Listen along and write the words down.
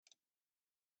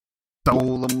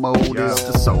Solo mode is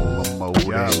the solo mode,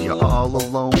 and you're all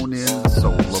alone in the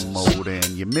solo mode, and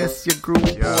you miss your group,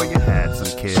 or you had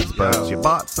some kids, but you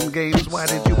bought some games. Why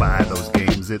did you buy those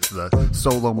games? It's the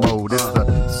solo mode, it's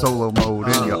the solo mode,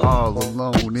 and you're all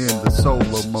alone in the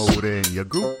solo mode, and your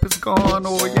group is gone,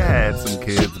 or you had some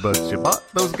kids, but you bought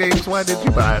those games. Why did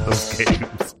you buy those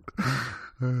games?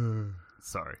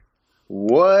 Sorry.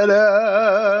 What up,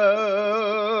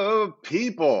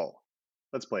 people?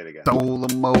 Let's play it again. Solo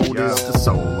mode is the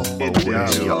solo mode,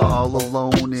 and you're all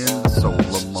alone in the solo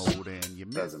mode, and you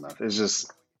miss enough.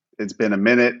 It's been a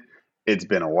minute. It's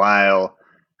been a while.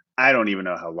 I don't even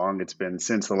know how long it's been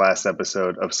since the last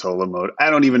episode of Solo Mode. I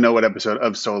don't even know what episode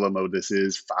of Solo Mode this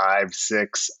is. 5,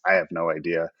 6. I have no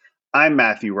idea. I'm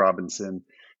Matthew Robinson.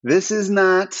 This is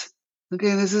not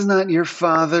your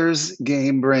father's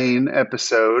Game Brain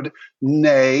episode.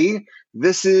 Nay,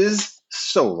 this is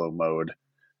Solo Mode.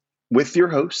 With your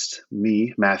host,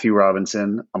 me, Matthew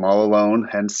Robinson. I'm all alone,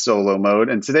 hence solo mode.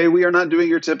 And today we are not doing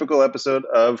your typical episode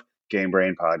of Game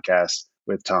Brain Podcast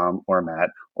with Tom or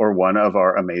Matt or one of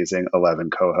our amazing 11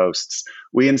 co-hosts.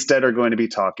 We instead are going to be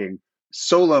talking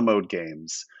solo mode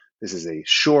games. This is a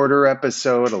shorter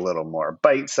episode, a little more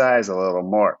bite-sized, a little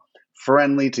more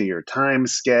friendly to your time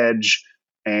schedule,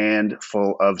 and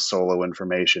full of solo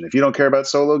information. If you don't care about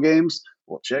solo games,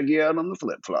 we'll check you out on the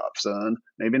flip-flop, son.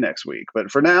 Maybe next week. But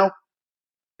for now,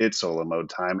 it's solo mode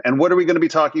time. And what are we going to be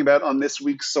talking about on this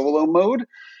week's solo mode?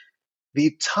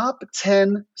 The top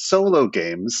 10 solo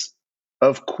games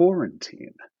of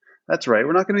quarantine. That's right.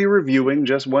 We're not going to be reviewing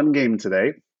just one game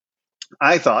today.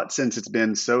 I thought, since it's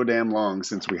been so damn long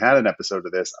since we had an episode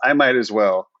of this, I might as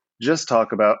well just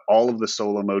talk about all of the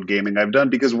solo mode gaming I've done,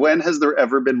 because when has there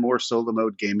ever been more solo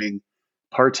mode gaming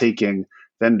partaking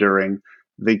than during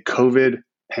the COVID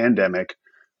pandemic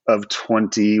of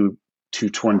 20 to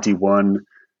 21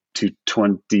 to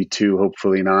 22,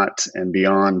 hopefully not, and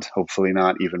beyond, hopefully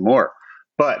not even more.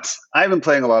 But I've been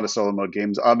playing a lot of solo mode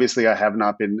games. Obviously, I have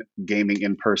not been gaming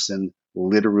in person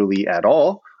literally at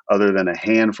all, other than a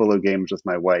handful of games with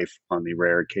my wife on the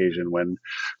rare occasion when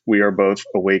we are both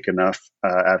awake enough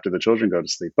after the children go to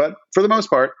sleep. But for the most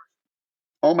part,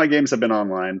 all my games have been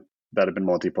online that have been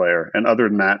multiplayer. And other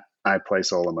than that, I play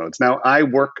solo modes. Now, I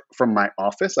work from my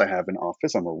office. I have an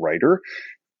office. I'm a writer.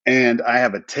 And I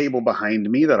have a table behind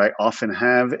me that I often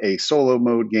have a solo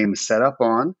mode game set up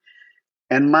on.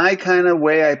 And my kind of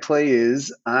way I play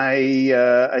is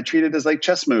I treat it as like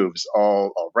chess moves.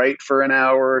 I'll write for an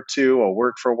hour or two. I'll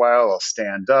work for a while. I'll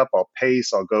stand up. I'll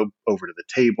pace. I'll go over to the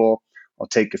table. I'll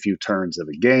take a few turns of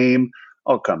a game.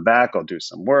 I'll come back. I'll do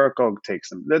some work. I'll take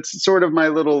some. That's sort of my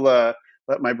little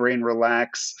let my brain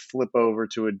relax, flip over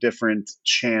to a different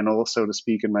channel, so to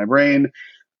speak, in my brain.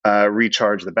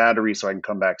 Recharge the battery so I can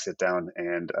come back, sit down,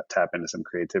 and tap into some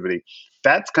creativity.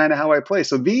 That's kind of how I play.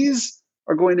 So these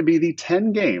are going to be the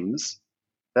 10 games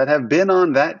that have been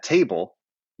on that table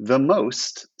the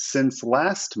most since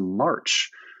last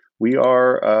March.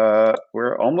 We're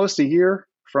almost a year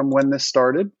from when this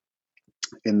started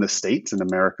in the States, in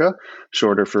America.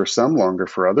 Shorter for some, longer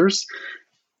for others.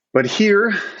 But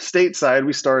here, stateside,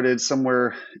 we started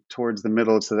somewhere towards the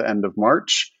middle to the end of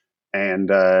March. And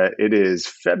it is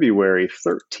February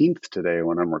 13th today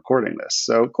when I'm recording this.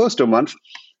 So close to a month.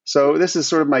 So this is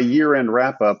sort of my year-end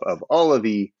wrap-up of all of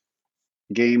the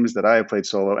games that I have played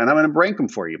solo. And I'm going to rank them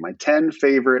for you. My 10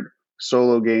 favorite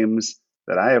solo games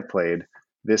that I have played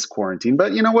this quarantine.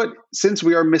 But you know what? Since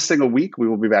we are missing a week, we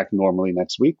will be back normally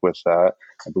next week with, I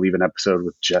believe, an episode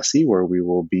with Jesse where we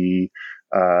will be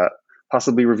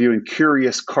possibly reviewing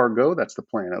Curious Cargo. That's the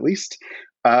plan, at least.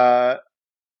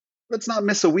 Let's not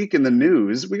miss a week in the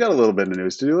news. We got a little bit of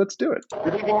news to do. Let's do it.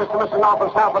 Good evening, Mr. Listenov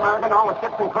from South America, and all the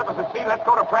ships and clippers at sea. Let's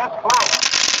go to press.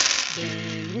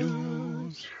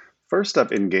 Fly. First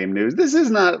up in game news, this is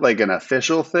not like an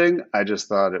official thing. I just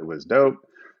thought it was dope.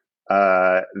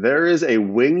 There is a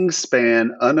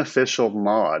Wingspan unofficial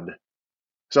mod.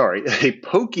 Sorry, a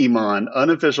Pokemon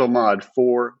unofficial mod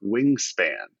for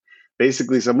Wingspan.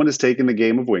 Basically, someone has taken the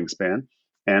game of Wingspan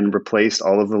and replaced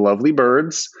all of the lovely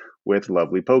birds with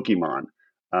lovely Pokemon.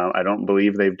 I don't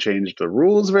believe they've changed the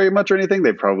rules very much or anything.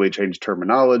 They've probably changed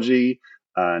terminology.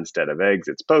 Instead of eggs,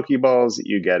 it's Pokeballs.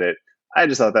 You get it. I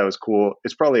just thought that was cool.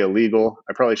 It's probably illegal.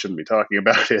 I probably shouldn't be talking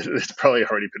about it. It's probably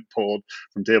already been pulled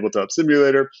from Tabletop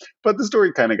Simulator. But the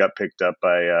story kind of got picked up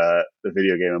by the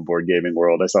video game and board gaming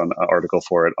world. I saw an article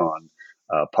for it on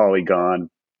Polygon.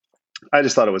 I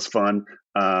just thought it was fun.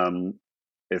 I'm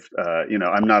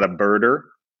not a birder.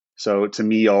 So to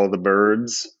me, all the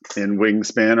birds in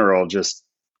Wingspan are all just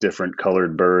different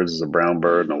colored birds. There's a brown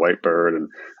bird and a white bird, and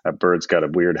that bird's got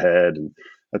a weird head. And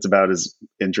That's about as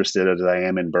interested as I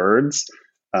am in birds.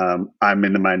 I'm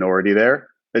in the minority there.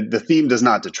 The theme does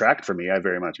not detract from me. I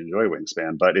very much enjoy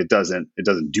Wingspan, but it doesn't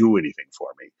do anything for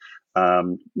me.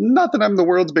 Not that I'm the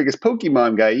world's biggest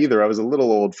Pokemon guy either. I was a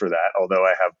little old for that, although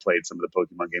I have played some of the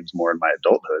Pokemon games more in my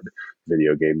adulthood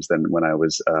video games than when I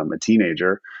was a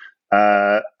teenager.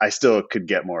 I still could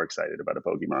get more excited about a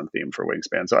Pokemon theme for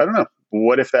Wingspan. So I don't know.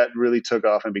 What if that really took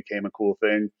off and became a cool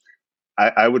thing?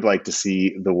 I would like to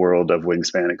see the world of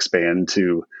Wingspan expand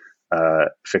to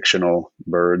fictional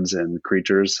birds and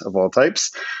creatures of all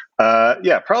types.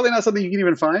 Yeah, probably not something you can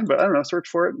even find, but I don't know, search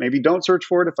for it. Maybe don't search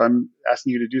for it if I'm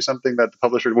asking you to do something that the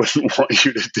publisher wouldn't want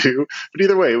you to do. But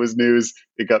either way, it was news.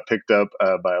 It got picked up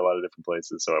by a lot of different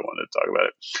places, so I wanted to talk about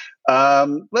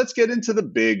it. Let's get into the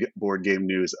big board game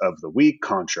news of the week.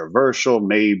 Controversial,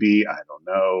 maybe. I don't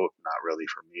know. Not really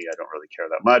for me. I don't really care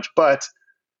that much. But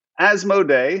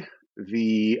Asmodee,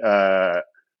 the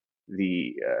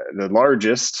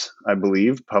largest, I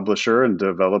believe, publisher and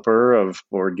developer of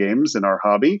board games in our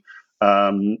hobby,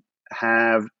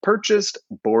 have purchased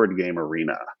Board Game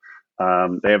Arena.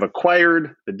 They have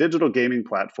acquired the digital gaming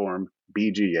platform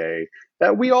BGA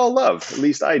that we all love. At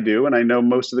least I do, and I know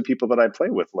most of the people that I play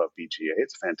with love BGA.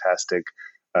 It's a fantastic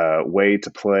way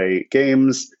to play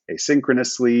games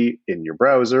asynchronously in your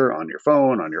browser, on your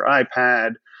phone, on your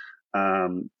iPad.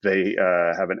 They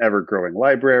have an ever-growing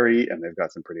library, and they've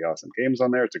got some pretty awesome games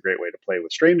on there. It's a great way to play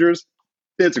with strangers.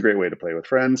 It's a great way to play with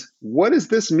friends. What does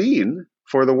this mean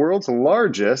for the world's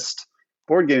largest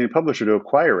board gaming publisher to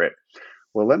acquire it?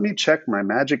 Well, let me check my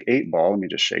Magic 8-Ball. Let me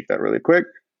just shake that really quick.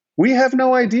 We have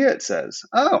no idea, it says.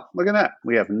 Oh, look at that.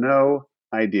 We have no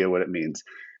idea what it means.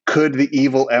 Could the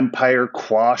evil empire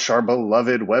quash our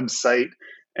beloved website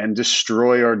and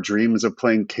destroy our dreams of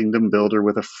playing Kingdom Builder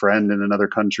with a friend in another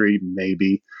country?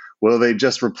 Maybe. Will they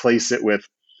just replace it with,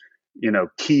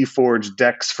 Keyforge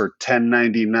decks for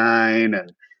 $10.99,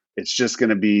 and it's just going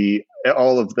to be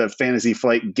all of the Fantasy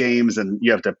Flight games, and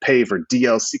you have to pay for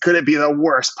DLC? Could it be the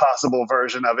worst possible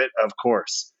version of it? Of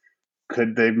course.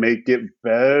 Could they make it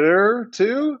better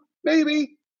too?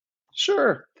 Maybe.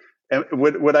 Sure. And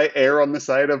would I err on the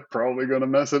side of probably going to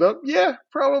mess it up? Yeah,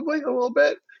 probably a little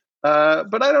bit.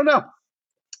 But I don't know.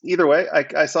 Either way,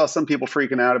 I saw some people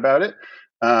freaking out about it.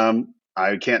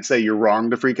 I can't say you're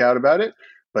wrong to freak out about it,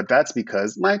 but that's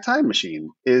because my time machine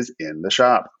is in the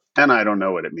shop, and I don't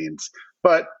know what it means.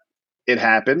 But it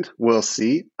happened. We'll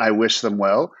see. I wish them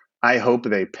well. I hope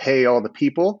they pay all the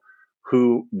people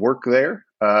who work there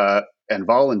and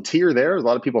volunteer there. A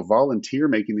lot of people volunteer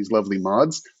making these lovely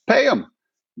mods. Pay them.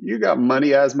 You got money,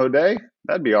 Asmodee.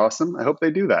 That'd be awesome. I hope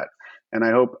they do that. And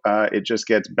I hope it just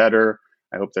gets better.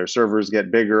 I hope their servers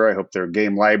get bigger. I hope their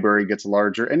game library gets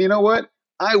larger. And you know what?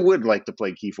 I would like to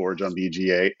play Keyforge on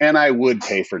BGA, and I would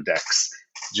pay for decks.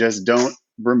 Just don't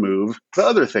remove the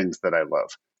other things that I love.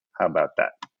 How about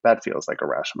that? That feels like a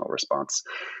rational response.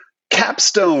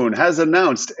 Capstone has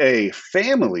announced a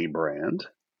family brand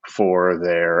for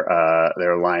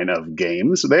their line of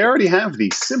games. They already have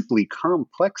the Simply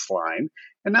Complex line,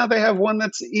 and now they have one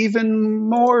that's even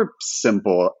more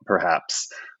simple, perhaps.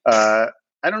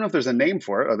 I don't know if there's a name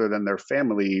for it other than their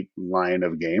family line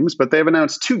of games, but they've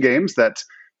announced two games that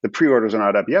the pre-orders are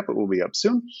not up yet, but will be up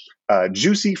soon.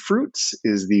 Juicy Fruits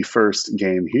is the first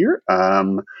game here.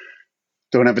 Don't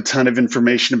have a ton of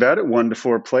information about it. 1 to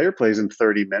 4 player, plays in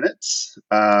 30 minutes.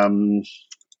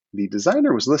 The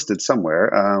designer was listed somewhere.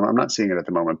 I'm not seeing it at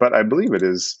the moment, but I believe it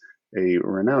is a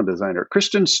renowned designer.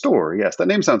 Christian Store. Yes, that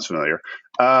name sounds familiar.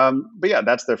 But yeah,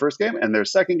 that's their first game. And their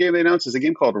second game they announced is a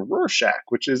game called Rorschach,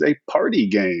 which is a party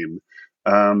game.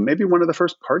 Maybe one of the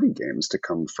first party games to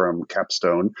come from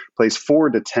Capstone. Plays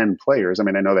 4 to 10 players. I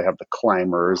mean, I know they have the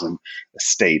Climbers and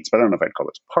Estates, but I don't know if I'd call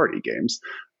those party games.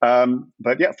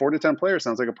 But yeah, 4 to 10 players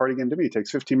sounds like a party game to me. It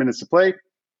takes 15 minutes to play.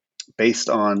 Based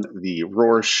on the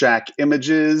Rorschach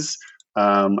images,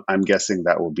 I'm guessing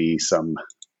that will be some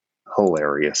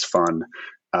hilarious fun.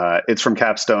 It's from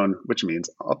Capstone, which means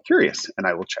I'm curious, and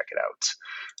I will check it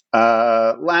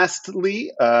out.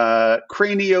 Lastly,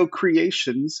 Cranio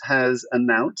Creations has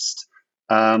announced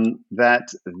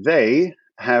that they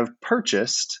have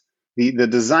purchased the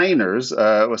designers.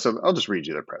 So I'll just read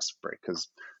you their press break because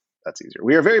that's easier.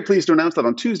 We are very pleased to announce that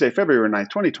on Tuesday, February 9th,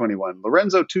 2021,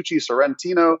 Lorenzo Tucci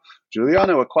Sorrentino,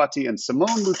 Giuliano Acquati, and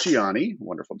Simone Luciani,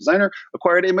 wonderful designer,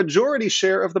 acquired a majority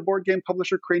share of the board game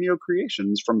publisher Cranio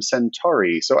Creations from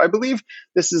Centauri. So I believe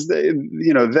this is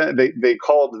they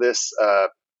called this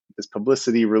this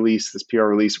publicity release, this PR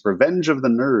release, Revenge of the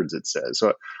Nerds, it says. So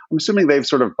I'm assuming they've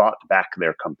sort of bought back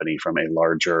their company from a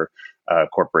larger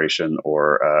corporation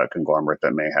or conglomerate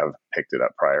that may have picked it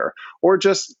up prior, or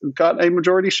just got a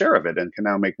majority share of it and can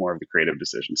now make more of the creative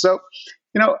decision. So,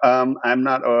 I'm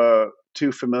not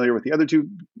too familiar with the other two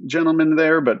gentlemen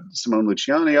there, but Simone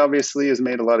Luciani obviously has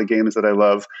made a lot of games that I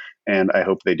love, and I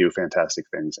hope they do fantastic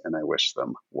things, and I wish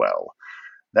them well.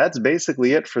 That's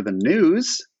basically it for the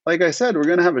news. Like I said, we're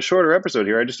going to have a shorter episode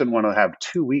here. I just didn't want to have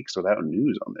 2 weeks without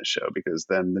news on this show, because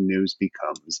then the news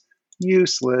becomes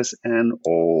useless and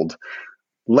old.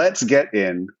 Let's get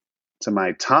in to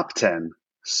my top 10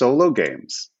 solo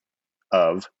games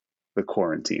of the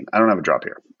quarantine. I don't have a drop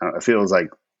here. It feels like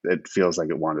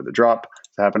it wanted to drop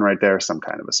to happen right there. Some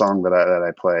kind of a song that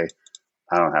I play.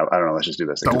 I don't know. Let's just do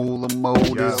this again. Solo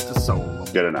mode is the solo.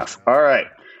 Good enough. All right.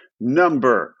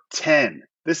 Number 10.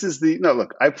 This is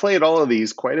look, I played all of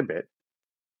these quite a bit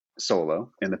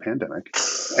solo in the pandemic,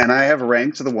 and I have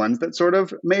ranked the ones that sort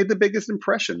of made the biggest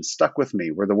impression, stuck with me,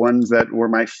 were the ones that were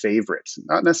my favorites,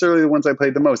 not necessarily the ones I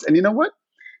played the most. And you know what?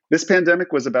 This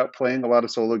pandemic was about playing a lot of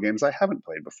solo games I haven't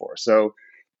played before. So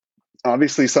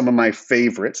obviously some of my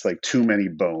favorites, like Too Many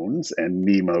Bones and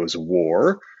Nemo's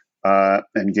War,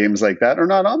 and games like that, are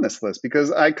not on this list,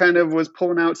 because I kind of was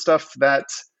pulling out stuff that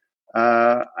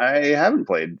I haven't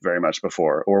played very much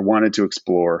before or wanted to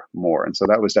explore more. And so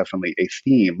that was definitely a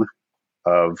theme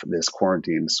of this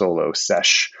quarantine solo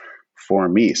sesh for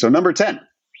me. So number 10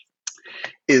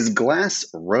 is Glass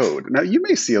Road. Now, you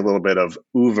may see a little bit of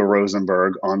Uwe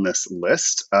Rosenberg on this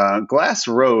list. Glass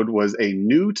Road was a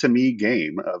new to me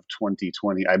game of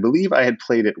 2020. I believe I had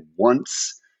played it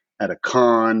once at a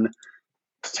con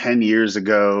 10 years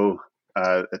ago.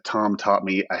 Tom taught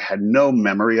me. I had no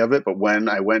memory of it, but when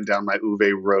I went down my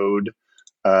Uwe road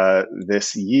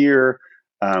this year,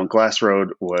 Glass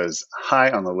Road was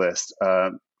high on the list.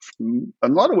 In a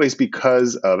lot of ways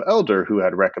because of Elder, who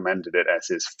had recommended it as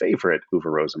his favorite Uwe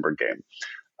Rosenberg game,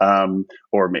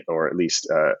 or at least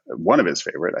one of his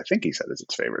favorite. I think he said it's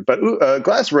his favorite. But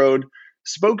Glass Road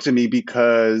spoke to me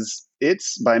because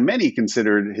it's by many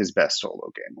considered his best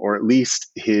solo game, or at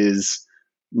least his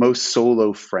most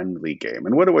solo-friendly game.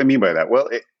 And what do I mean by that? Well,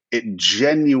 it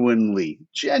genuinely,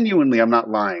 I'm not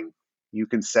lying, you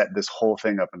can set this whole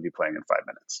thing up and be playing in 5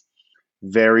 minutes.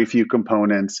 Very few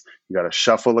components. You got to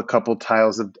shuffle a couple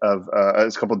tiles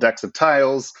a couple decks of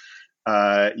tiles.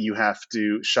 You have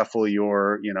to shuffle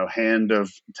your hand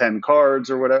of 10 cards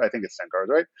or whatever. I think it's 10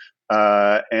 cards,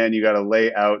 right? And you got to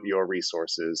lay out your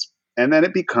resources, and then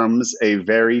it becomes a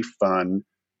very fun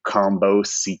combo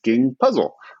seeking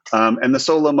puzzle. And the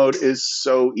solo mode is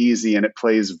so easy, and it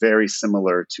plays very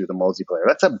similar to the multiplayer.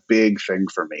 That's a big thing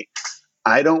for me.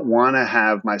 I don't want to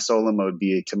have my solo mode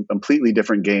be a completely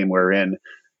different game wherein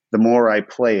the more I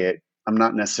play it, I'm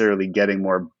not necessarily getting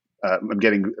more, I'm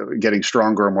getting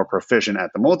stronger or more proficient at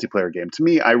the multiplayer game. To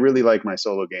me, I really like my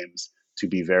solo games to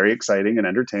be very exciting and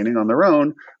entertaining on their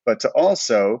own, but to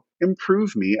also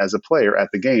improve me as a player at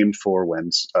the game for when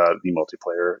the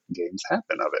multiplayer games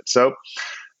happen of it. So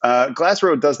Glass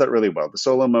Road does that really well. The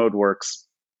solo mode works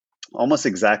almost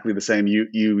exactly the same.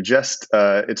 You just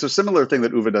it's a similar thing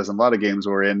that Uwe does in a lot of games,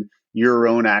 wherein your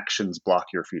own actions block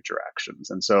your future actions.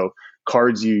 And so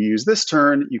cards you use this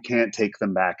turn, you can't take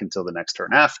them back until the next turn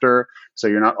after. So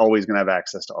you're not always going to have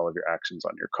access to all of your actions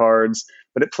on your cards.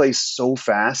 But it plays so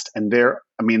fast. And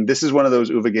this is one of those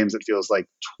Uwe games that feels like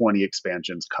 20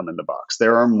 expansions come in the box.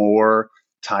 There are more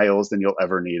tiles than you'll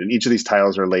ever need. And each of these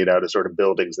tiles are laid out as sort of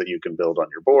buildings that you can build on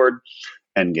your board.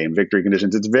 End game victory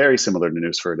conditions. It's very similar to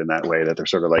Newsford in that way, that they're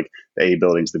sort of like the A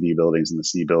buildings, the B buildings, and the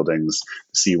C buildings.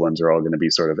 The C ones are all going to be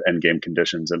sort of end game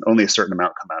conditions, and only a certain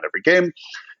amount come out every game.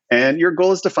 And your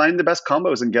goal is to find the best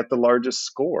combos and get the largest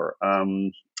score.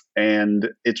 And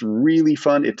it's really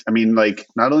fun.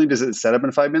 Not only does it set up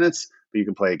in 5 minutes, but you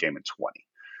can play a game in 20.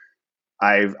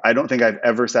 I don't think I've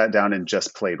ever sat down and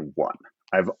just played one.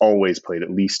 I've always played at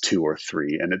least 2 or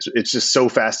 3, and it's just so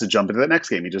fast to jump into the next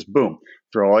game. You just boom,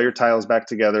 throw all your tiles back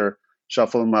together,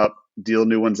 shuffle them up, deal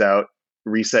new ones out,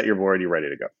 reset your board, you're ready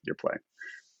to go. You're playing.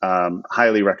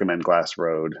 Highly recommend Glass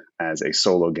Road as a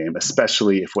solo game,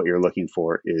 especially if what you're looking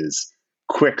for is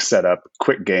quick setup,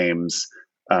 quick games,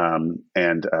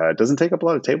 and doesn't take up a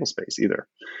lot of table space either.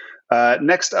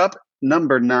 Next up,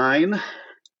 number 9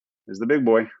 is the big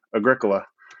boy, Agricola.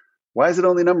 Why is it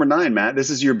only number 9, Matt? This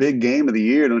is your big game of the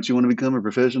year. Don't you want to become a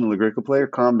professional Agricola player?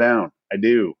 Calm down. I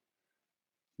do.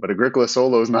 But Agricola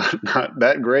solo is not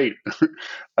that great.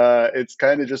 It's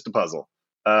kind of just a puzzle.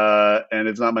 And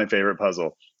it's not my favorite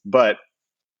puzzle. But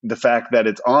the fact that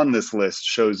it's on this list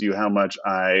shows you how much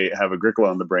I have Agricola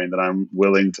on the brain, that I'm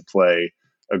willing to play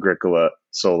Agricola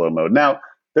solo mode. Now,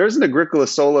 There's an Agricola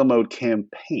solo mode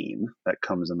campaign that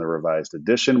comes in the revised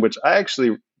edition, which I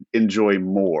actually enjoy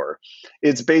more.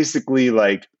 It's basically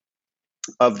like,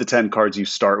 of the 10 cards you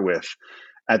start with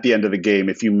at the end of the game,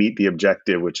 if you meet the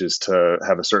objective, which is to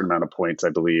have a certain amount of points, I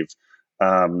believe,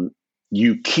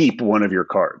 you keep one of your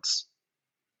cards.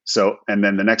 So, and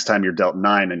then the next time you're dealt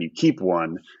 9 and you keep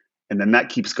one, and then that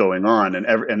keeps going on,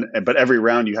 but every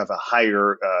round you have a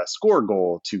higher score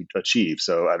goal to achieve.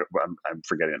 So I'm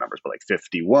forgetting the numbers, but like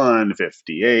 51,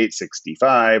 58,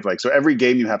 65. Like, so every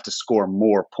game you have to score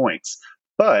more points,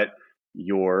 but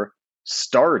you're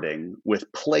starting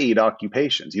with played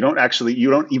occupations. You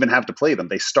don't even have to play them.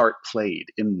 They start played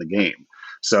in the game.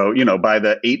 So, by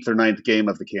the 8th or 9th game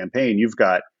of the campaign, you've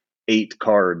got 8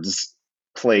 cards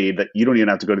played that you don't even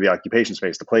have to go to the occupation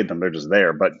space to play them. They're just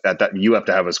there. But at that, you have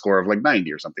to have a score of like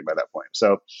 90 or something by that point.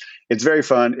 So it's very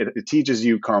fun. It teaches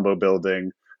you combo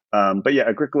building. But yeah,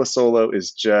 Agricola Solo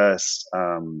is just,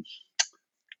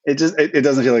 it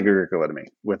doesn't feel like Agricola to me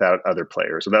without other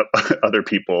players, without other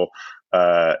people,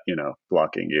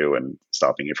 blocking you and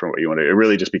stopping you from what you want to do. It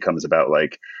really just becomes about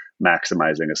like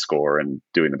maximizing a score and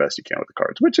doing the best you can with the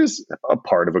cards, which is a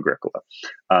part of Agricola.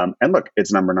 And look,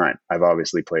 it's number 9. I've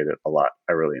obviously played it a lot.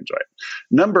 I really enjoy it.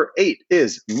 Number 8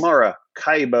 is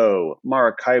Maracaibo.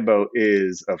 Maracaibo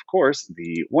is, of course,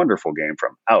 the wonderful game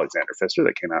from Alexander Pfister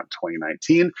that came out in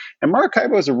 2019. And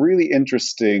Maracaibo is a really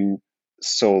interesting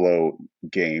solo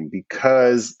game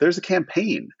because there's a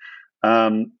campaign.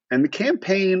 And the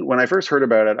campaign, when I first heard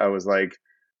about it, I was like,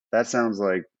 that sounds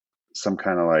like some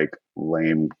kind of like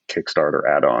lame Kickstarter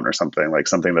add-on or something, like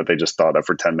something that they just thought of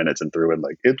for 10 minutes and threw in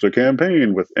like, it's a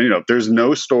campaign with, there's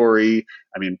no story.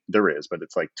 I mean, there is, but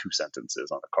it's like 2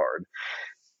 sentences on the card.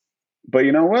 But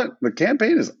you know what? The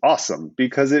campaign is awesome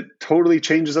because it totally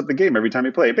changes up the game every time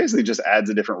you play. It basically just adds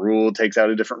a different rule, takes out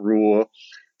a different rule.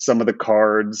 Some of the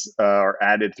cards are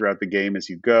added throughout the game as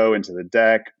you go into the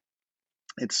deck.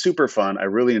 It's super fun. I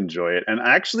really enjoy it. And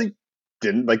I actually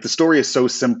didn't like, the story is so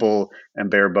simple and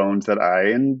bare bones that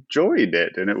I enjoyed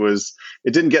it. And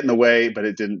it didn't get in the way, but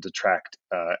it didn't detract.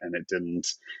 And it didn't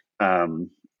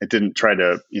try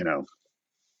to,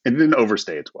 it didn't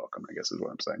overstay its welcome, I guess is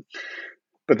what I'm saying.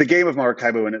 But the game of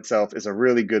Maracaibo in itself is a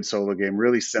really good solo game,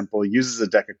 really simple, uses a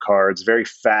deck of cards, very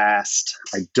fast.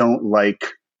 I don't like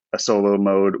a solo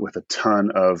mode with a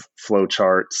ton of flow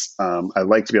charts. I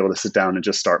like to be able to sit down and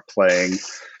just start playing.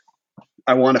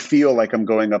 I want to feel like I'm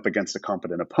going up against a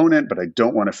competent opponent, but I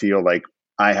don't want to feel like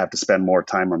I have to spend more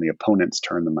time on the opponent's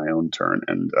turn than my own turn.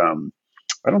 And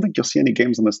I don't think you'll see any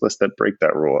games on this list that break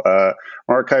that rule.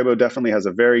 Maracaibo definitely has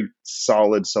a very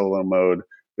solid solo mode,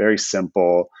 very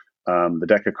simple. The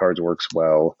deck of cards works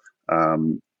well.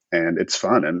 And it's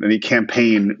fun. And the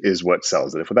campaign is what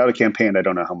sells it. If without a campaign, I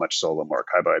don't know how much solo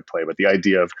Maracaibo I'd play. But the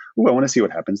idea of, I want to see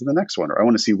what happens in the next one. Or I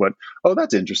want to see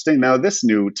that's interesting. Now this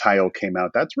new tile came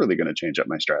out. That's really going to change up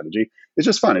my strategy. It's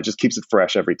just fun. It just keeps it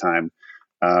fresh every time.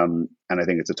 And I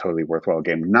think it's a totally worthwhile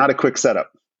game. Not a quick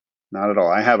setup. Not at all.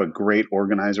 I have a great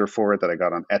organizer for it that I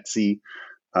got on Etsy.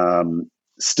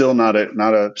 Still not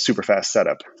a super fast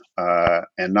setup.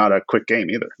 And not a quick game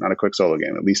either. Not a quick solo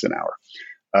game, at least an hour.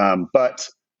 But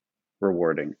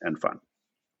rewarding and fun.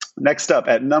 Next up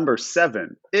at number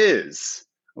 7 is,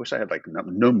 I wish I had like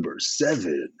number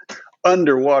 7,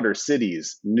 Underwater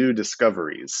Cities: New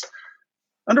Discoveries.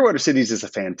 Underwater Cities is a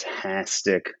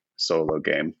fantastic solo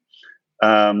game.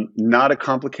 Not a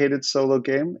complicated solo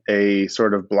game, a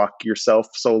sort of block yourself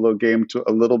solo game to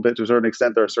a certain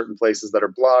extent. There are certain places that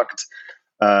are blocked.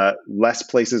 Less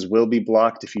places will be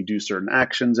blocked if you do certain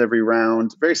actions every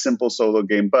round. Very simple solo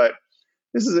game, but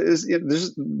this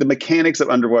is the mechanics of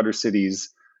Underwater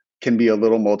Cities can be a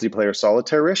little multiplayer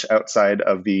solitaire-ish outside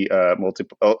of the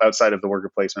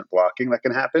worker placement blocking that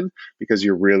can happen, because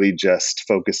you're really just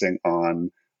focusing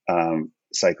on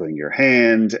cycling your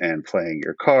hand and playing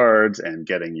your cards and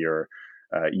getting your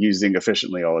using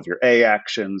efficiently all of your A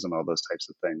actions and all those types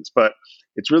of things. But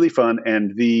it's really fun,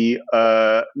 and the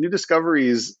New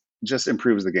Discoveries just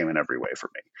improves the game in every way for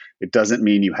me. It doesn't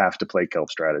mean you have to play Kelp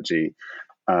strategy.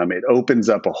 It opens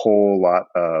up a whole lot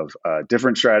of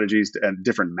different strategies and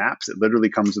different maps. It literally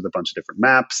comes with a bunch of different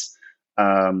maps,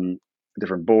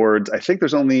 different boards. I think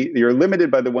you're limited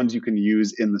by the ones you can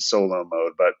use in the solo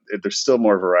mode, but there's still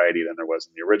more variety than there was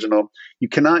in the original. You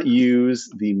cannot use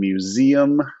the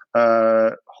museum,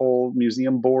 whole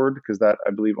museum board, because that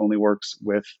I believe only works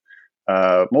with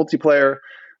multiplayer,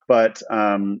 but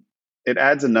it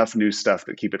adds enough new stuff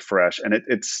to keep it fresh. And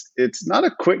it's not a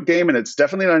quick game, and it's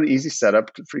definitely not an easy setup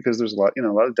because there's a lot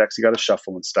of decks you got to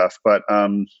shuffle and stuff, but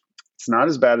it's not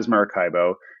as bad as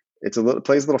Maracaibo. It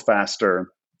plays a little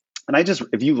faster. And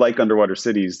if you like Underwater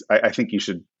Cities, I think you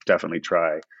should definitely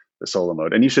try the solo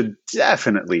mode, and you should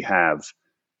definitely have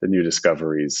the New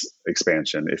Discoveries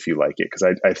expansion if you like it,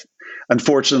 because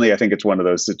unfortunately I think it's one of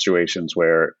those situations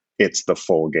where it's the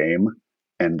full game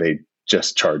and they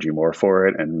just charge you more for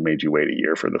it and made you wait a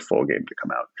year for the full game to come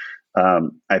out.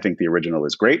 I think the original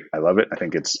is great. I love it. I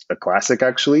think it's a classic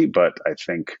actually, but I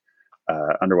think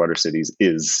Underwater Cities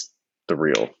is the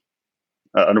real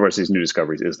Underwater Cities New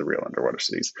Discoveries is the real Underwater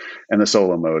Cities, and the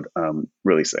solo mode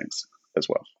really sings as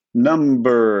well.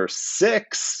 Number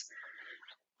 6.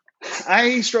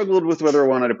 I struggled with whether I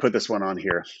wanted to put this one on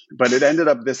here, but it ended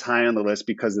up this high on the list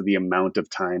because of the amount of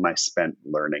time I spent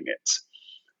learning it.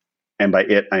 And by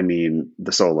it, I mean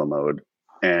the solo mode.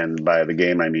 And by the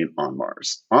game, I mean On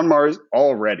Mars. On Mars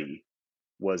already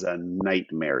was a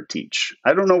nightmare teach.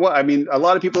 I don't know what, I mean, a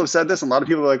lot of people have said this, and a lot of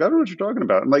people are like, I don't know what you're talking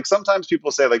about. And like, sometimes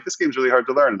people say like, this game's really hard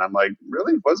to learn. And I'm like,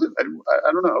 really? Was it? I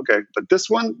don't know. Okay. But this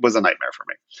one was a nightmare for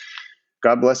me.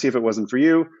 God bless you if it wasn't for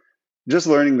you. Just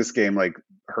learning this game like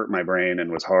hurt my brain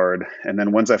and was hard. And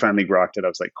then once I finally grokked it, I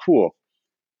was like, cool.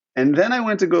 And then I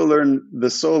went to go learn the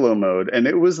solo mode, and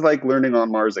it was like learning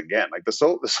On Mars again. Like the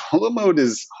solo mode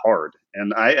is hard.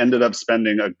 And I ended up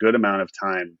spending a good amount of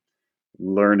time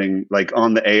learning like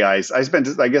on the AIs. I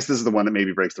guess this is the one that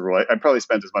maybe breaks the rule. I probably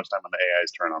spent as much time on the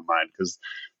AIs turn on mine, because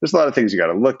there's a lot of things you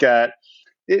got to look at.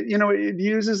 It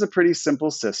uses a pretty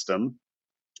simple system.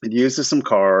 It uses some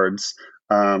cards.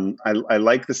 I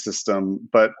like the system,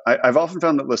 but I've often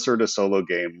found that Lacerda solo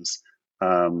games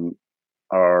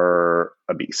are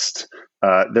a beast.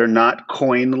 They're not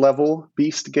coin level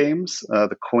beast games.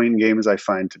 The coin games I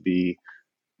find to be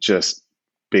just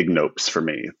big nopes for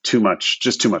me. Too much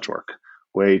work.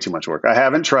 Way too much work. I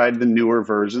haven't tried the newer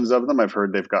versions of them. I've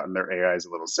heard they've gotten their AIs a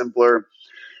little simpler,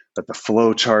 but the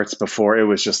flow charts before, it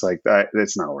was just like,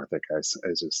 it's not worth it, guys.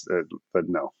 It's just, but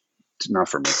no, not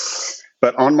for me.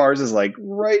 But On Mars is like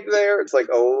right there. It's like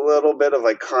a little bit of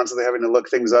like constantly having to look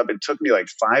things up. It took me like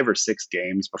 5 or 6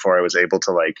 games before I was able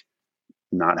to like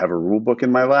not have a rule book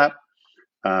in my lap.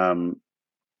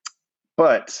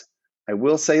 But I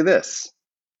will say this.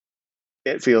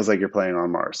 It feels like you're playing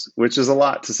On Mars, which is a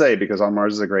lot to say because On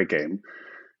Mars is a great game.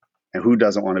 And who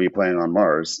doesn't want to be playing On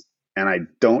Mars? And I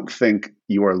don't think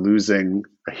you are losing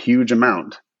a huge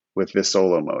amount with this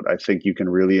solo mode. I think you can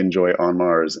really enjoy On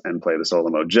Mars and play the solo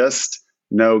mode. Just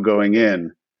know going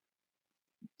in,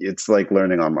 it's like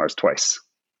learning On Mars twice.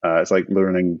 It's like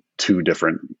learning 2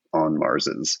 different On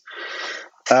Marses.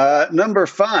 Number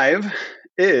 5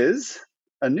 is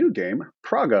a new game,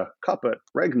 Praga Caput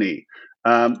Regni.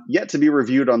 Yet to be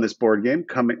reviewed on this board game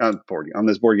on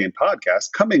this board game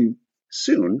podcast, coming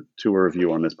soon to a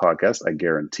review on this podcast, I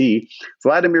guarantee.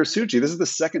 Vladimir Suchy. This is the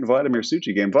second Vladimir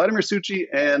Suchy game. Vladimir Suchy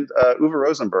and Uwe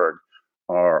Rosenberg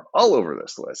are all over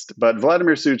this list. But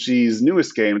Vladimir Suchy's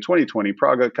newest game, 2020,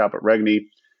 Praga Caput Regni,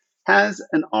 has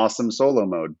an awesome solo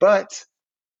mode, but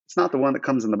it's not the one that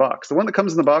comes in the box. The one that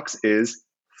comes in the box is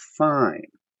fine.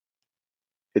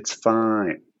 It's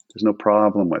fine. There's no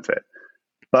problem with it.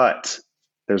 But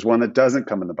there's one that doesn't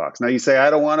come in the box. Now you say, I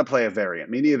don't want to play a variant.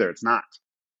 Me neither. It's not.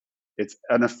 It's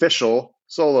an official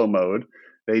solo mode.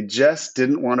 They just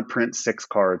didn't want to print 6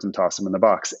 cards and toss them in the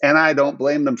box. And I don't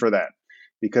blame them for that,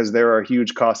 because there are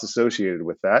huge costs associated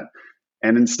with that.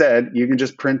 And instead, you can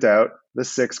just print out the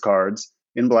 6 cards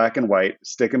in black and white,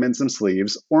 stick them in some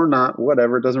sleeves or not,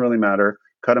 whatever. It doesn't really matter.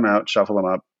 Cut them out, shuffle them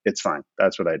up. It's fine.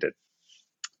 That's what I did.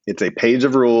 It's a page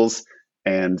of rules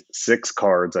and 6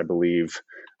 cards, I believe.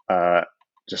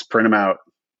 Just print them out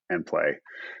and play.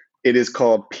 It is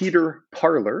called Peter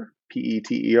Parler,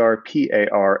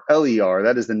 Peterparler.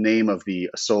 That is the name of the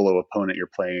solo opponent you're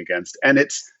playing against. And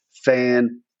it's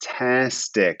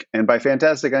fantastic. And by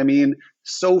fantastic, I mean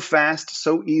so fast,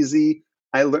 so easy.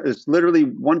 It's literally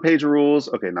 1 page of rules.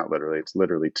 Okay, not literally. It's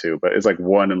literally 2, but it's like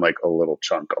 1 and like a little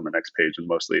chunk on the next page, and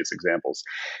mostly it's examples.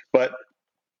 But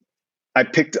I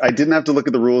didn't have to look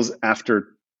at the rules after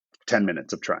 10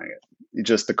 minutes of trying it.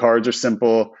 Just the cards are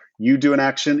simple. You do an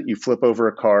action, you flip over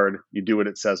a card, you do what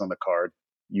it says on the card,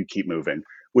 you keep moving,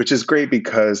 which is great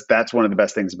because that's one of the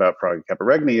best things about Praga Caput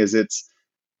Regni is it's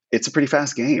a pretty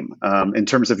fast game in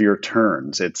terms of your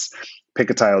turns. It's pick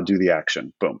a tile, do the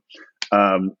action, boom.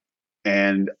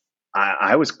 And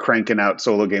I was cranking out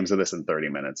solo games of this in 30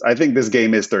 minutes. I think this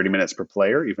game is 30 minutes per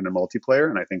player, even in multiplayer,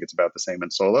 and I think it's about the same in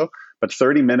solo. But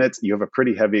 30 minutes, you have a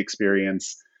pretty heavy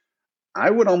experience. I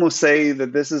would almost say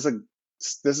that this is a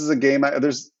game. At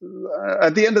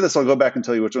the end of this, I'll go back and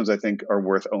tell you which ones I think are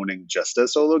worth owning just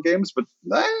as solo games. But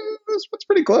this one's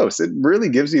pretty close. It really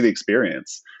gives you the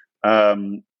experience.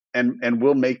 and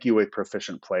will make you a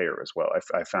proficient player as well.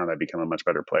 I found I become a much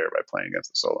better player by playing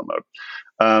against the solo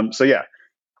mode. So yeah,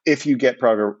 if you get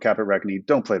Caput Reckoning,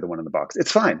 don't play the one in the box.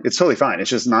 It's fine. It's totally fine. It's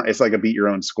just not. It's like a beat your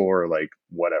own score, like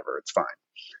whatever. It's fine.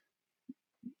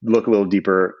 Look a little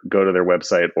deeper. Go to their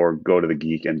website or go to the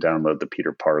Geek and download the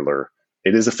Peter Parlor.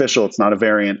 It is official. It's not a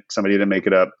variant. Somebody didn't make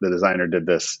it up. The designer did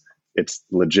this. It's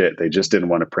legit. They just didn't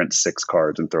want to print 6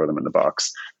 cards and throw them in the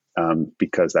box.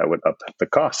 Because that would up the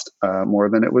cost more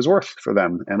than it was worth for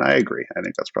them. And I agree. I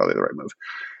think that's probably the right move.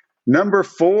 Number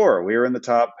 4, we are in the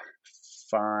top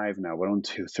 5 now. 1,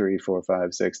 2, 3, 4,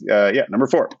 5, 6. Number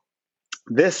 4.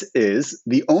 This is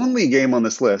the only game on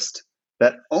this list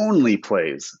that only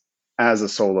plays as a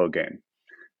solo game.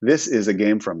 This is a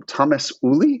game from Thomas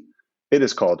Uli. It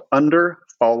is called Under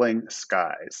Falling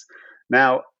Skies.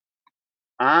 Now,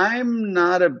 I'm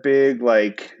not a big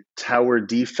tower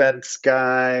defense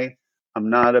guy. I'm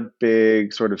not a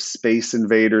big sort of Space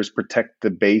Invaders protect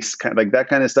the base that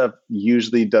kind of stuff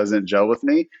usually doesn't gel with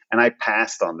me, and I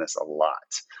passed on this a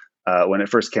lot. When it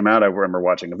first came out, I remember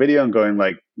watching a video and going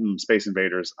Space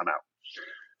Invaders, I'm out.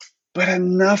 But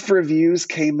enough reviews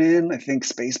came in. I think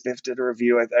Space Biff did a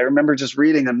review. I remember just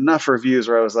reading enough reviews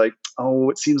where I was like, oh,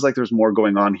 it seems like there's more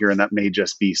going on here, and that may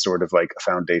just be sort of like a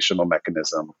foundational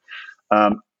mechanism.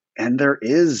 And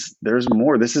there's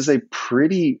more. This is a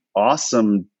pretty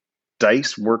awesome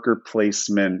dice worker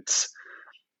placement,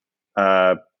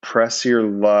 press your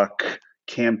luck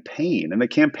campaign. And the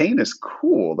campaign is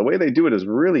cool. The way they do it is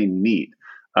really neat.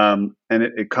 And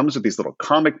it comes with these little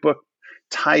comic book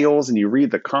tiles, and you read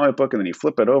the comic book and then you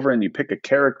flip it over and you pick a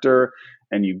character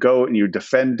and you go and you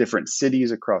defend different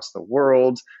cities across the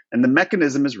world. And the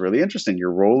mechanism is really interesting.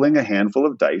 You're rolling a handful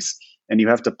of dice and you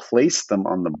have to place them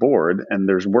on the board, and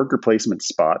there's worker placement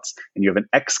spots, and you have an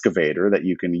excavator that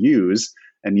you can use,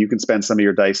 and you can spend some of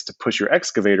your dice to push your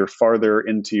excavator farther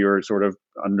into your sort of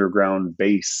underground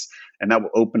base, and that will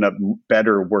open up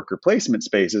better worker placement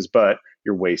spaces, but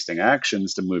you're wasting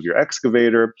actions to move your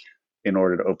excavator in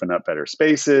order to open up better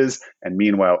spaces. And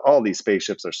meanwhile, all these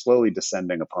spaceships are slowly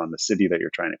descending upon the city that you're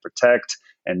trying to protect.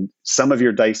 And some of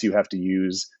your dice you have to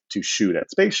use to shoot at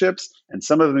spaceships, and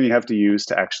some of them you have to use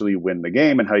to actually win the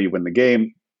game. And how you win the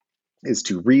game is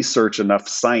to research enough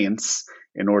science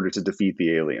in order to defeat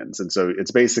the aliens. And so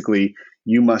it's basically,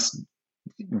 you must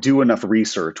do enough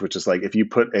research, which is like if you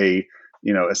put a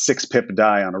 6 pip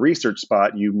die on a research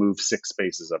spot, you move 6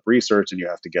 spaces up research and you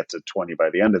have to get to 20 by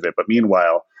the end of it. But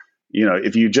meanwhile,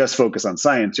 if you just focus on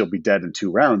science, you'll be dead in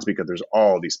 2 rounds because there's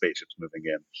all these spaceships moving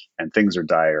in and things are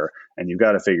dire and you've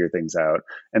got to figure things out.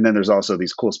 And then there's also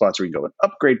these cool spots where you can go and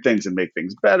upgrade things and make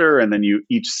things better. And then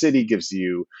each city gives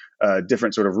you a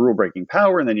different sort of rule breaking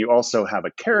power. And then you also have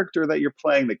a character that you're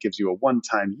playing that gives you a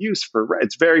one-time use for,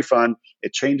 it's very fun.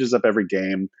 It changes up every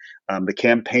game. The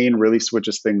campaign really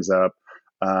switches things up.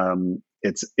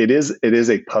 It is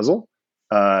a puzzle.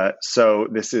 So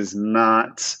this is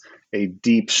not a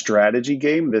deep strategy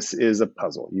game. This is a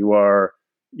puzzle. You're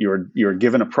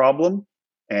given a problem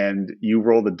and you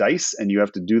roll the dice, and you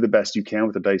have to do the best you can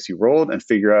with the dice you rolled and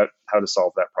figure out how to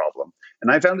solve that problem. And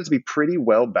I found it to be pretty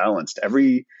well balanced.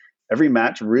 Every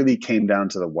match really came down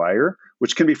to the wire,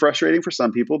 which can be frustrating for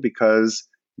some people because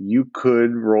you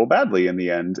could roll badly in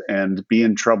the end and be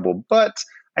in trouble. But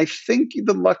I think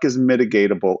the luck is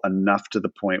mitigatable enough to the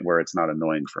point where it's not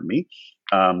annoying for me.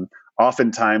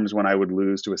 Oftentimes when I would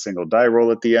lose to a single die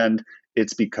roll at the end,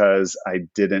 it's because I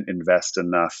didn't invest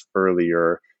enough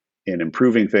earlier in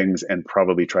improving things and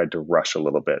probably tried to rush a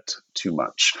little bit too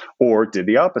much, or did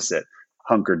the opposite,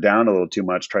 hunkered down a little too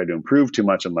much, tried to improve too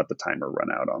much and let the timer run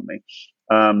out on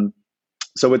me.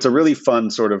 So it's a really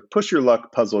fun sort of push your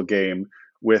luck puzzle game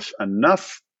with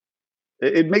enough.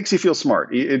 It makes you feel smart.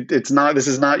 This is not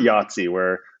Yahtzee,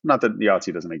 where, not that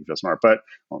Yahtzee doesn't make you feel smart, but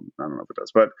I don't know if it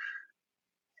does, but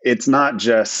it's not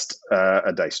just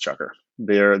a dice chucker.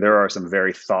 There are some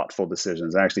very thoughtful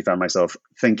decisions. I actually found myself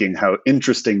thinking how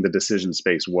interesting the decision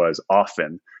space was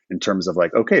often in terms of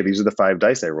okay, these are the 5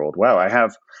 dice I rolled. Wow, I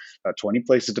have 20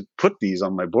 places to put these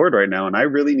on my board right now, and I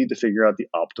really need to figure out the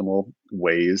optimal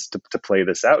ways to play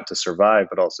this out, to survive,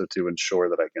 but also to ensure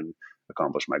that I can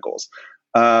accomplish my goals.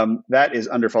 That is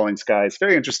Under Falling Skies.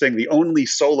 Very interesting. The only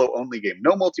solo-only game.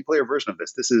 No multiplayer version of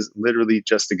this. This is literally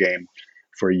just a game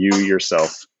for you,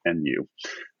 yourself, and you.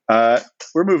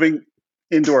 We're moving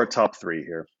into our top 3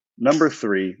 here. Number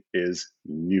 3 is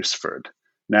Newsford.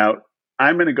 Now,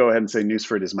 I'm going to go ahead and say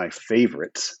Newsford is my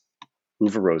favorite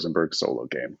Uwe Rosenberg solo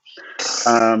game.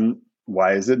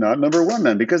 Why is it not number 1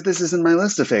 then? Because this isn't my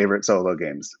list of favorite solo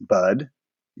games. Bud,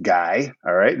 Guy,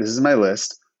 all right? This is my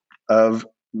list of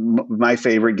my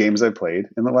favorite games I've played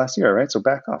in the last year, all right? So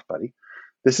back off, buddy.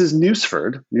 This is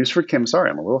Newsford. Newsford came. Sorry,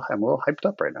 I'm a little hyped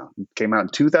up right now. It came out in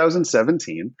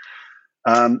 2017.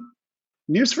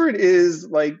 Newsford is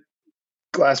like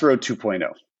Glass Road 2.0.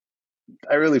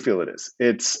 I really feel it is.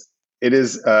 It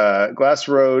is Glass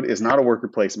Road is not a worker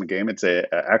placement game. It's a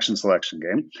action selection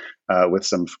game with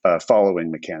some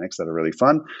following mechanics that are really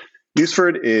fun.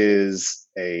 Newsford is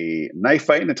a knife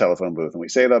fight in a telephone booth, and we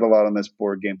say that a lot on this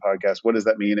board game podcast. What does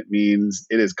that mean? It means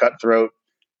it is cutthroat.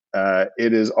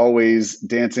 It is always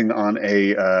dancing on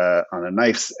a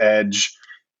knife's edge,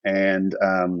 and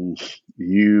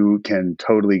you can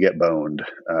totally get boned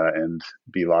and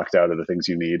be locked out of the things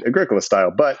you need, Agricola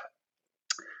style. But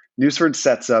Newsford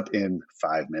sets up in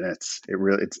 5 minutes.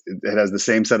 It has the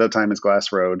same setup time as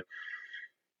Glass Road.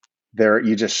 There,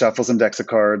 you just shuffle some decks of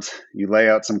cards, you lay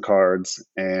out some cards,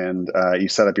 and you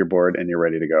set up your board, and you're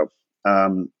ready to go.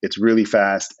 It's really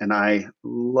fast, and I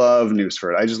love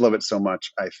Newsford. I just love it so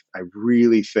much. I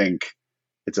really think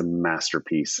it's a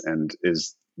masterpiece, and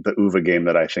is the UVA game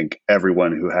that I think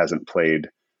everyone who has played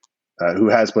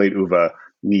UVA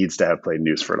needs to have played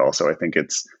Newsford. Also, I think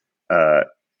it's a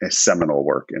seminal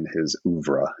work in his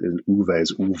oeuvre.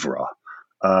 Uwe's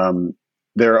oeuvre.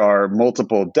 There are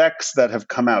multiple decks that have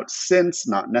come out since,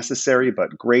 not necessary,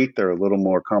 but great. They're a little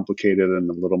more complicated and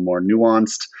a little more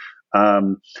nuanced.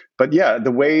 But yeah, the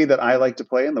way that I like to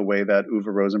play and the way that Uwe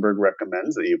Rosenberg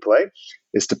recommends that you play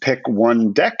is to pick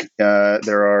one deck.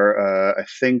 There are, I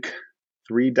think,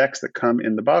 3 decks that come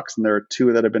in the box, and there are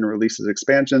 2 that have been released as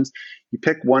expansions. You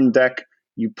pick one deck,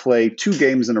 you play 2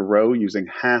 games in a row using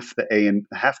half the A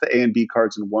and B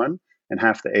cards in one, and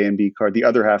half the A and B card, the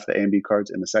other half the A and B cards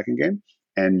in the second game.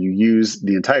 And you use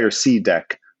the entire C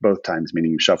deck both times,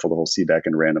 meaning you shuffle the whole C deck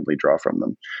and randomly draw from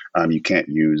them. You can't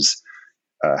use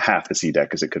half the C deck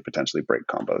because it could potentially break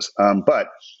combos. But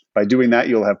by doing that,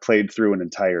 you'll have played through an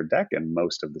entire deck and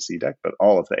most of the C deck, but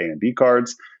all of the A and B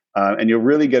cards. And you'll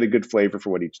really get a good flavor for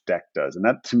what each deck does. And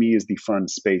that, to me, is the fun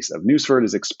space of Newsford,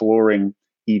 is exploring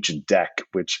each deck,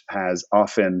 which has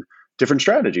often different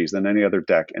strategies than any other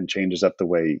deck and changes up the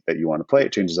way that you want to play.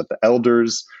 It changes up the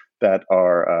elders that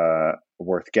are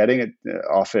worth getting.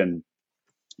 Often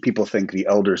people think the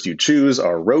elders you choose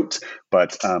are rote,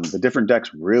 but the different decks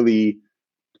really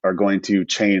are going to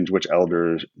change which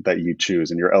elders that you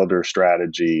choose, and your elder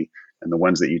strategy and the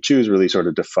ones that you choose really sort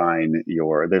of define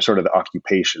they're sort of the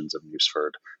occupations of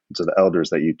Newsford. And so the elders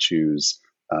that you choose,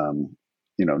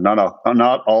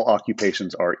 not all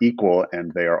occupations are equal,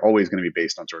 and they are always going to be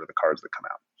based on sort of the cards that come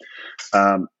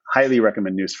out. Highly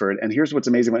recommend Newsford. And here's what's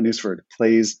amazing about Newsford: it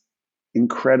plays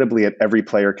incredibly at every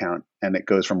player count, and it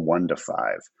goes from 1 to 5.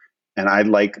 And I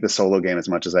like the solo game as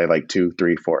much as I like 2,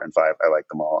 3, 4, and 5. I like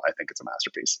them all. I think it's a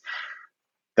masterpiece.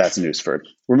 That's Newsford.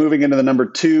 We're moving into the number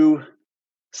 2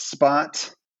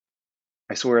 spot.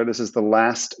 I swear this is the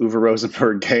last Uwe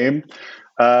Rosenberg game.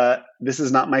 This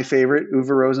is not my favorite Uwe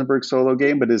Rosenberg solo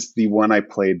game, but is the one I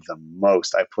played the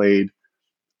most. I played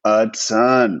a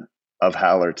ton of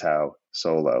Hallertau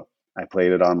solo. I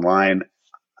played it online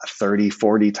 30,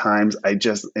 40 times. I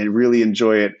really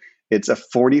enjoy it. It's a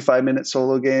 45-minute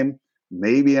solo game,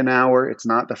 maybe an hour. It's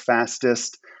not the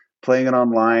fastest. Playing it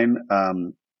online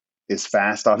is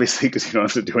fast, obviously, because you don't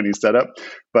have to do any setup.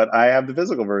 But I have the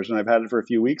physical version. I've had it for a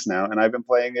few weeks now, and I've been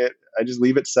playing it. I just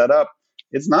leave it set up.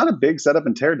 It's not a big setup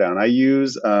and teardown. I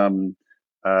use one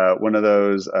of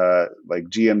those like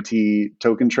GMT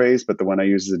token trays, but the one I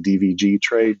use is a DVG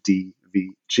tray,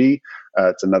 DVG.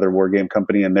 It's another war game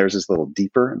company, and theirs is a little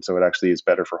deeper, and so it actually is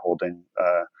better for holding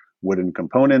wooden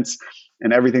components,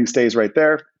 and everything stays right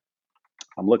there.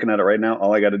 I'm looking at it right now.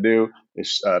 All I got to do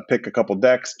is pick a couple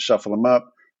decks, shuffle them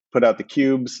up, put out the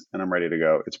cubes, and I'm ready to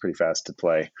go. It's pretty fast to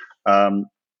play.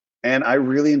 And I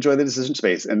really enjoy the decision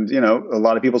space. And, a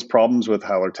lot of people's problems with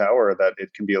Hallertau are that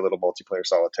it can be a little multiplayer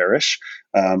solitaire-ish.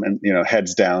 And,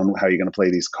 heads down, how are you going to play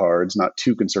these cards? Not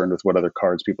too concerned with what other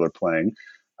cards people are playing.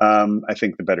 I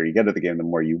think the better you get at the game, the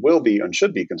more you will be and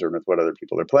should be concerned with what other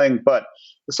people are playing. But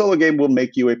the solo game will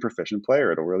make you a proficient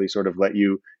player. It'll really sort of let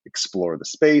you explore the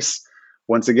space.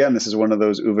 Once again, this is one of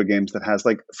those UVA games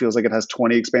that feels like it has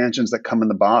 20 expansions that come in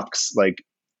the box. Like,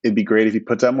 it'd be great if he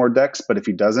puts out more decks, but if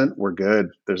he doesn't, we're good.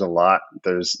 There's a lot.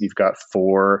 You've got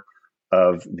 4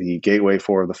 of the Gateway,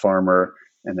 4 of the Farmer,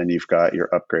 and then you've got your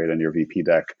Upgrade and your VP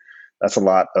deck. That's a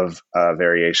lot of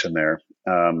variation there.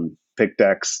 Pick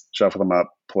decks, shuffle them up,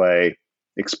 play,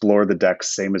 explore the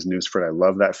decks, same as Newsford. I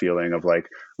love that feeling of like,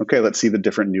 okay, let's see the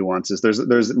different nuances.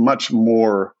 There's much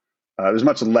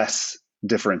less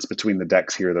difference between the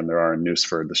decks here than there are in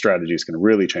Newsford. The strategies can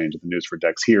really change in the Newsford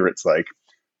decks. Here, it's like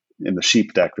in the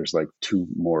sheep deck, there's like 2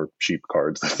 more sheep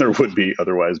cards than there would be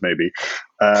otherwise, maybe.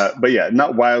 But yeah,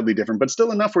 not wildly different, but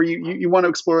still enough where you want to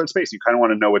explore that space. You kind of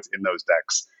want to know what's in those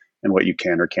decks and what you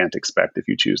can or can't expect if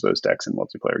you choose those decks in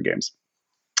multiplayer games.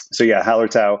 So yeah,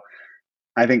 Hallertau,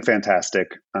 I think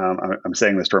fantastic. I'm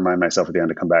saying this to remind myself at the end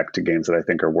to come back to games that I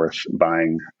think are worth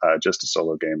buying just as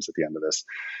solo games at the end of this.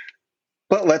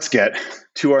 But let's get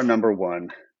to our number one.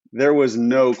 There was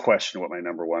no question what my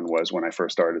number one was when I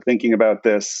first started thinking about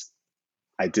this.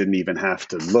 I didn't even have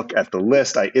to look at the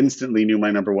list. I instantly knew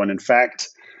my number one. In fact,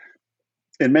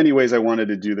 in many ways, I wanted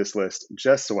to do this list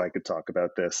just so I could talk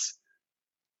about this.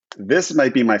 This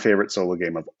might be my favorite solo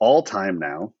game of all time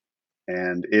now,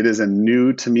 and it is a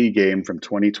new to me game from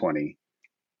 2020.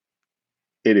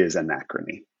 It is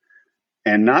Anachrony.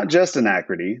 And not just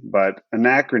Anachrony, but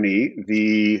Anachrony,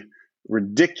 the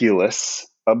ridiculous,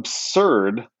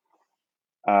 absurd,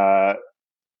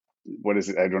 what is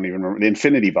it? I don't even remember. The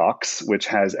Infinity Box, which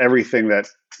has everything that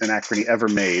Anachrony ever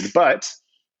made. But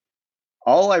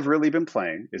all I've really been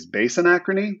playing is base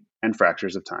Anachrony and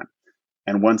Fractures of Time.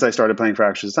 And once I started playing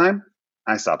Fractures of Time,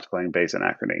 I stopped playing base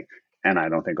Anachrony. And I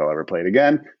don't think I'll ever play it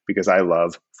again because I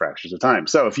love Fractures of Time.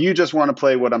 So if you just want to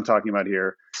play what I'm talking about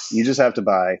here, you just have to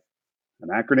buy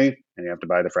Anachrony and you have to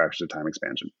buy the Fractures of Time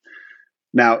expansion.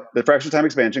 Now, the Fractures of Time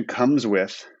expansion comes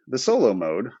with the solo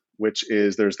mode, which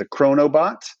is there's the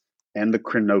Chronobot and the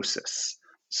Chronosis.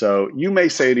 So you may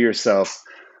say to yourself,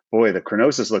 boy, the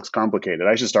Chronosis looks complicated.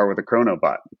 I should start with the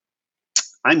Chronobot.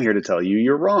 I'm here to tell you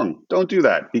you're wrong. Don't do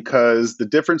that because the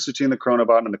difference between the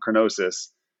Chronobot and the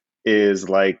Chronosis is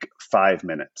like 5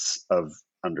 minutes of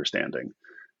understanding.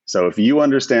 So if you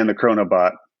understand the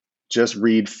Chronobot, just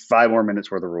read 5 more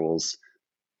minutes worth of rules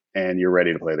and you're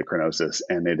ready to play the Chronosis.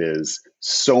 And it is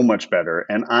so much better.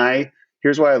 And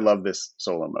here's why I love this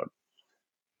solo mode.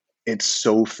 It's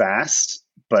so fast,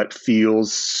 but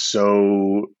feels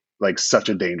so like such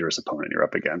a dangerous opponent you're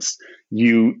up against.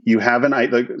 You have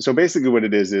so basically what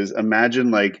it is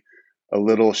imagine like a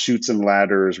little Chutes and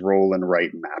Ladders roll and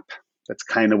write map. That's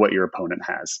kind of what your opponent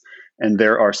has. And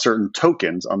there are certain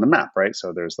tokens on the map, right?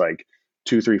 So there's like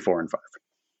 2, 3, 4, and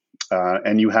 5.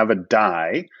 And you have a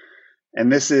die.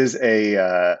 And this is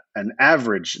an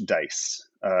average dice.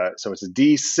 So it's a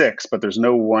D6, but there's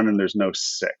no 1 and there's no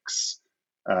 6.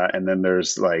 And then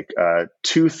there's like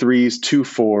 2 3s, 2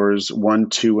 4s, 1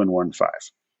 2, and 1 5.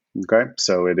 Okay,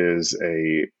 so it is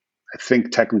I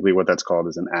think technically what that's called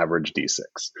is an average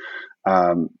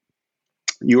D6.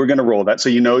 You are going to roll that. So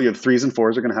you have 3s and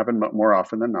 4s are going to happen more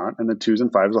often than not. And the 2s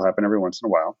and 5s will happen every once in a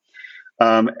while.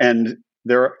 And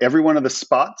there are every one of the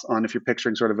spots on, if you're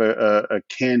picturing sort of a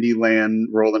Candyland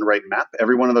roll and write map,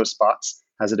 every one of those spots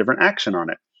has a different action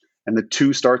on it. And the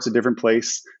 2 starts a different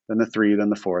place than the 3, then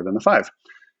the 4, then the 5.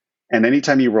 And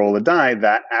anytime you roll a die,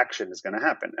 that action is going to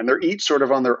happen. And they're each sort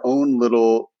of on their own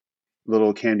little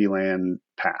Candyland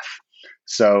path.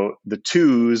 So the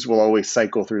 2s will always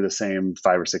cycle through the same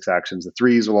 5 or 6 actions. The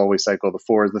 3s will always cycle the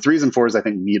 4s. The 3s and 4s, I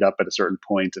think, meet up at a certain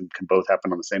point and can both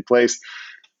happen on the same place.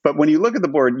 But when you look at the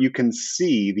board, you can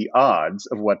see the odds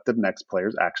of what the next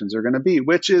player's actions are going to be,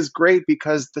 which is great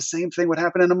because the same thing would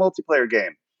happen in a multiplayer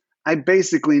game. I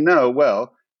basically know,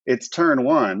 well, it's turn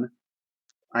 1.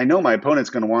 I know my opponent's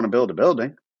going to want to build a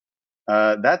building.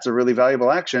 That's a really valuable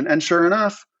action. And sure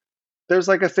enough, there's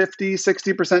like a 50,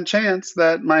 60% chance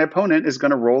that my opponent is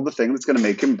going to roll the thing that's going to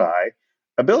make him buy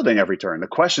a building every turn. The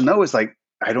question, though, is like,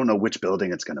 I don't know which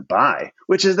building it's going to buy,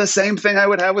 which is the same thing I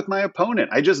would have with my opponent.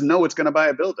 I just know it's going to buy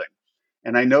a building.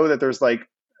 And I know that there's like,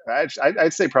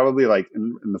 I'd say probably like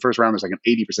in the first round, there's like an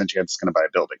 80% chance it's going to buy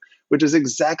a building, which is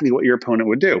exactly what your opponent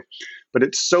would do. But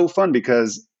it's so fun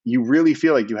because you really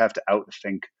feel like you have to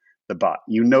outthink the bot.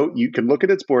 You can look at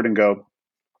its board and go,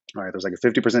 all right, there's like a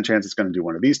 50% chance it's going to do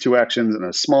one of these 2 actions and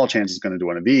a small chance it's going to do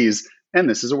one of these. And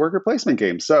this is a worker placement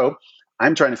game. So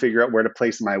I'm trying to figure out where to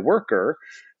place my worker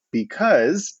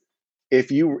because if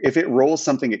it rolls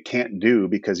something it can't do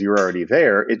because you're already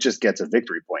there, it just gets a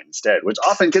victory point instead, which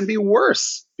often can be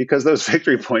worse because those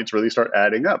victory points really start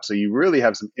adding up. So you really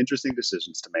have some interesting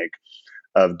decisions to make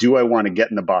of, do I want to get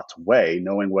in the bot's way,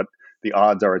 knowing what the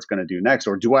odds are it's going to do next,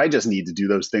 or do I just need to do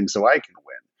those things so I can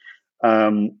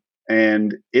win?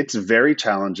 And it's very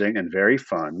challenging and very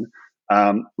fun.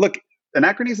 Look,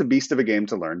 Anachrony is a beast of a game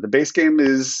to learn. The base game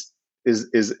is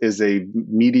a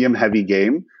medium heavy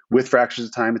game. With Fractures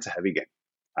of Time, it's a heavy game.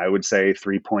 I would say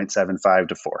 3.75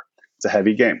 to 4. It's a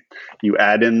heavy game. You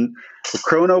add in the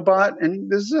Chronobot,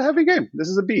 and this is a heavy game. This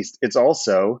is a beast. It's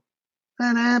also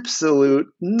an absolute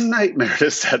nightmare to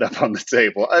set up on the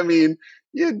table. I mean,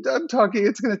 I'm talking,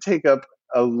 it's going to take up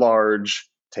a large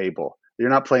table. You're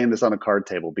not playing this on a card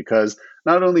table because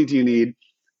not only do you need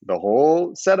the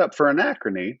whole setup for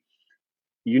Anachrony,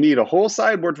 you need a whole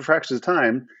sideboard for Fractions of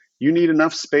Time. You need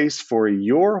enough space for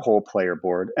your whole player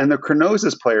board, and the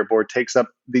Chronosis player board takes up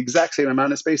the exact same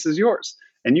amount of space as yours.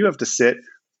 And you have to sit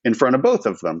in front of both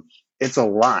of them. It's a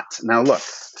lot. Now, look,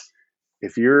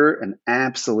 if you're an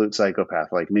absolute psychopath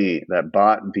like me that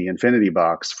bought the Infinity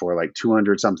Box for like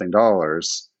 $200-something,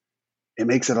 it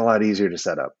makes it a lot easier to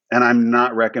set up. And I'm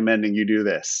not recommending you do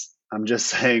this. I'm just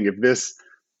saying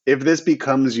if this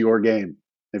becomes your game,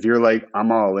 if you're like,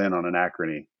 I'm all in on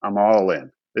Anachrony, I'm all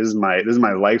in. This is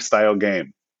my lifestyle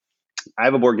game. I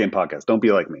have a board game podcast. Don't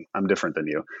be like me. I'm different than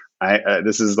you.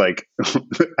 This is like I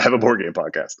have a board game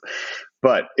podcast.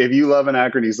 But if you love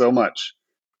Anachrony so much,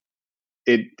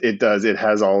 it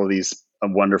has all of these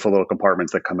wonderful little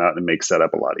compartments that come out and make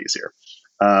setup a lot easier.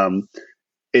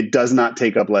 It does not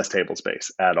take up less table space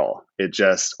at all. It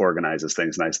just organizes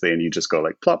things nicely, and you just go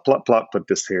like plop, plop, plop, put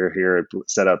this here,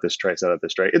 set out this tray, set out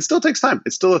this tray. It still takes time.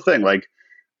 It's still a thing. Like,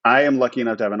 I am lucky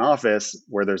enough to have an office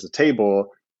where there's a table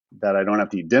that I don't have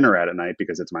to eat dinner at night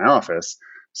because it's my office,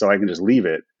 so I can just leave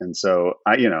it. And so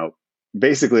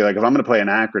basically, like, if I'm going to play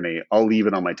Anachrony, I'll leave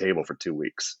it on my table for 2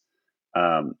 weeks.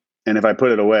 And if I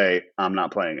put it away, I'm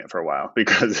not playing it for a while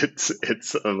because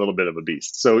it's a little bit of a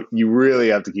beast. So you really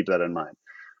have to keep that in mind.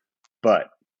 But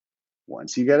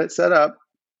once you get it set up,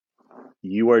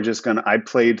 you are just I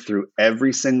played through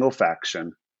every single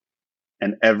faction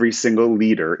and every single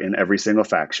leader in every single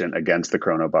faction against the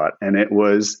Chronobot. And it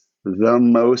was the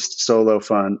most solo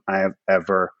fun I have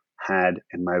ever had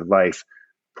in my life.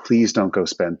 Please don't go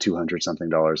spend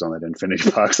 $200-something on that Infinity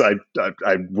Box. I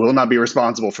will not be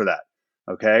responsible for that.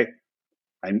 Okay?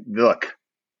 Look,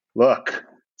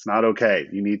 it's not okay.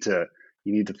 You need to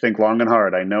think long and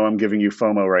hard. I know I'm giving you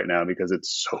FOMO right now because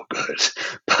it's so good,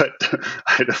 but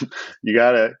you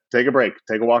gotta take a break,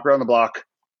 take a walk around the block.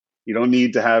 You don't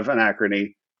need to have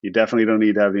Anachrony. You definitely don't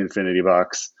need to have the Infinity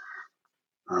Box.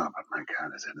 Oh, but my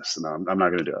God, is this? No, I'm not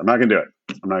gonna do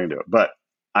it. But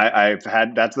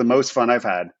that's the most fun I've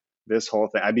had. This whole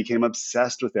thing, I became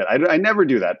obsessed with it. I never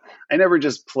do that. I never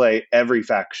just play every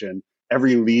faction,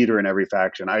 every leader in every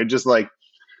faction. I just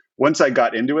once I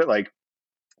got into it,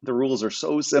 the rules are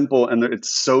so simple and it's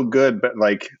so good, but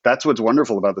that's what's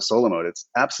wonderful about the solo mode. It's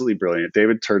absolutely brilliant.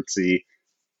 David Turczi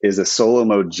is a solo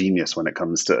mode genius when it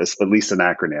comes to at least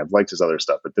Anachrony. I've liked his other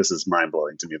stuff, but this is mind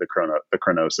blowing to me. The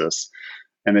Chronosis,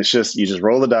 and it's just you just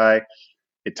roll the die.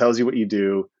 It tells you what you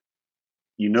do.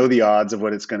 You know the odds of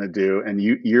what it's going to do, and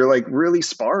you're really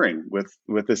sparring with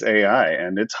this AI,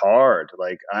 and it's hard.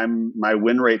 My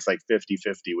win rate's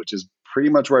 50-50, which is pretty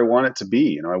much where I want it to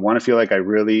be. I want to feel like I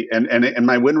really and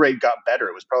my win rate got better.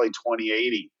 It was probably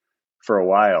 20-80 for a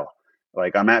while.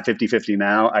 I'm at 50-50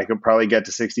 now. I could probably get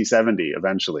to 60-70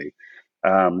 eventually,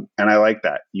 and I like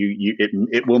that.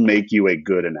 It will make you a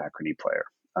good Anachrony player,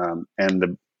 and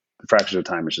the Fractions of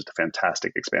Time is just a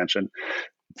fantastic expansion.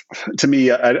 To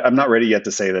me, I'm not ready yet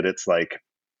to say that it's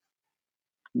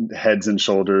heads and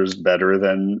shoulders better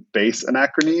than base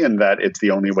Anachrony and that it's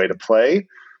the only way to play,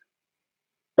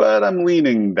 but I'm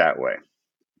leaning that way.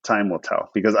 Time will tell,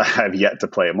 because I have yet to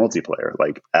play a multiplayer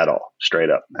at all. Straight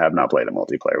up, I have not played a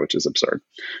multiplayer, which is absurd.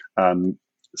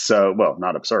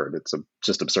 Not absurd. It's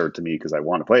just absurd to me because I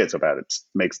want to play it so bad. It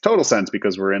makes total sense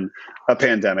because we're in a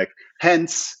pandemic.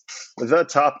 Hence, the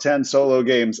top 10 solo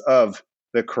games of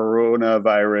the COVID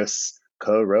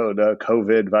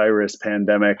virus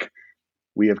pandemic.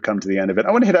 We have come to the end of it.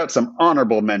 I want to hit out some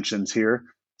honorable mentions here.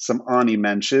 Some Ani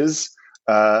mentions.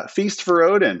 Feast for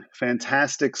Odin,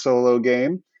 fantastic solo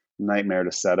game. Nightmare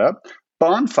to set up.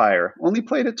 Bonfire, only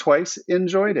played it twice,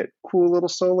 enjoyed it. Cool little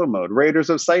solo mode. Raiders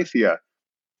of Scythia,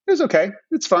 it was okay.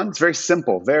 It's fun. It's very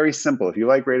simple. Very simple. If you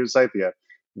like Raiders of Scythia,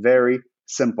 very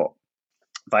simple.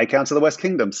 Viscounts of the West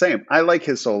Kingdom, same. I like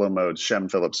his solo modes, Shem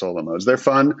Phillips solo modes. They're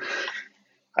fun.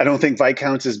 I don't think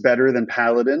Viscounts is better than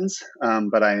Paladins,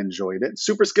 but I enjoyed it.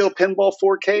 Super Skill Pinball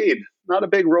 4K. Not a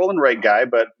big roll and write guy,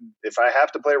 but if I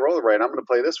have to play roll and write, I'm going to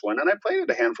play this one. And I played it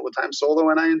a handful of times solo,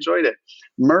 and I enjoyed it.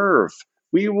 Merv.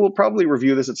 We will probably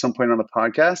review this at some point on the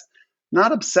podcast.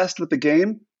 Not obsessed with the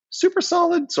game. Super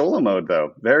solid solo mode,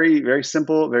 though. Very, very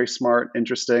simple, very smart,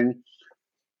 interesting.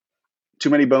 Too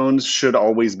Many Bones should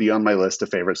always be on my list of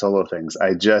favorite solo things.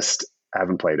 I just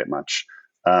haven't played it much.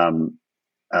 I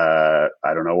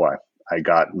don't know why. I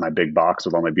got my big box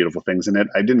with all my beautiful things in it.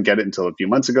 I didn't get it until a few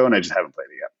months ago, and I just haven't played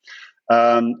it yet.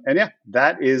 And yeah,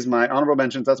 that is my honorable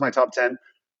mentions. That's my top 10.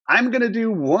 I'm going to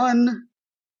do one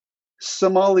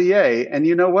sommelier, and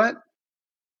you know what?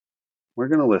 We're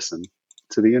going to listen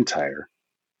to the entire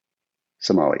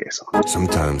sommelier song.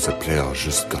 Sometimes a player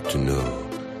just got to know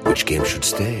which game should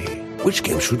stay, which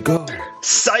game should go.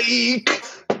 Psych!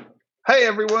 Hey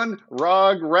everyone,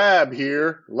 Rog Rab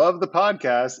here. Love the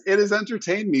podcast. It has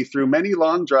entertained me through many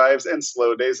long drives and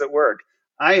slow days at work.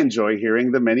 I enjoy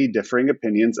hearing the many differing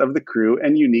opinions of the crew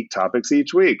and unique topics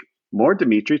each week. More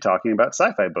Dimitri talking about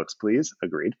sci-fi books, please.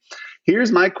 Agreed.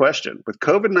 Here's my question. With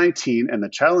COVID-19 and the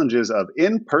challenges of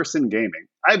in-person gaming,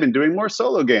 I've been doing more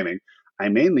solo gaming. I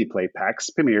mainly play PAX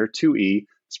Pamir 2E,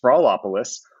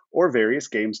 Sprawlopolis, or various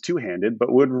games two-handed,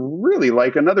 but would really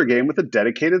like another game with a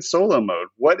dedicated solo mode.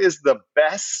 What is the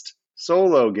best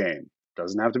solo game?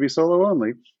 Doesn't have to be solo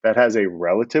only. That has a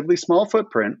relatively small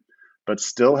footprint, but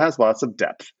still has lots of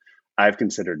depth. I've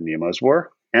considered Nemo's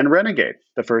War and Renegade.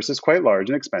 The first is quite large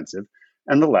and expensive,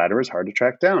 and the latter is hard to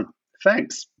track down.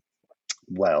 Thanks.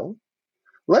 Well,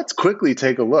 let's quickly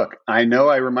take a look. I know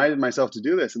I reminded myself to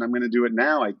do this, and I'm going to do it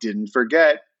now. I didn't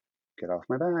forget. Get off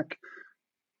my back.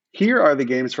 Here are the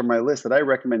games from my list that I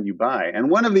recommend you buy. And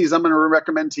one of these I'm going to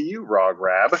recommend to you, Rog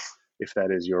Rab, if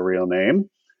that is your real name.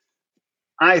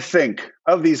 I think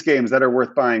of these games that are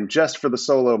worth buying just for the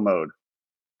solo mode.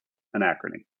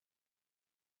 Anachrony.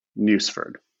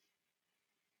 Newsford.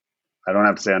 I don't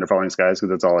have to say Under Falling Skies because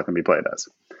that's all it can be played as.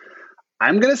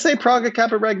 I'm going to say Praga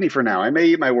Kappa Regni for now. I may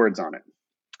eat my words on it.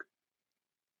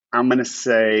 I'm going to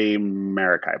say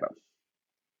Maracaibo.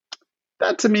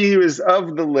 That to me is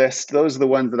of the list. Those are the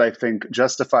ones that I think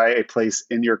justify a place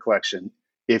in your collection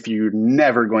if you're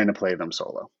never going to play them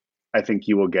solo. I think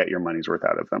you will get your money's worth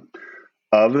out of them.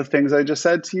 Of the things I just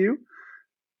said to you,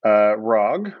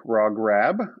 Rog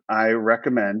Rab, I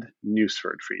recommend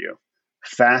Newsford for you.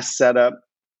 Fast setup,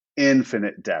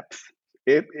 infinite depth.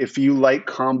 If you like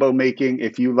combo making,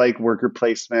 if you like worker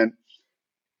placement,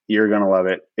 you're going to love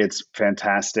it. It's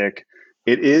fantastic.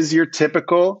 It is your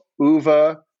typical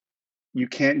UVA, you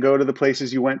can't go to the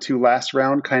places you went to last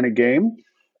round kind of game,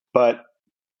 but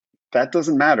that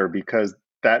doesn't matter because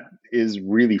that is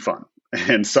really fun.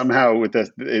 And somehow with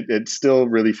this, it still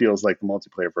really feels like the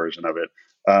multiplayer version of it.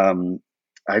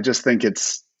 I just think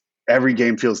every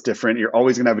game feels different. You're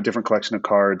always going to have a different collection of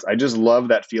cards. I just love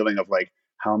that feeling of like,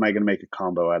 how am I going to make a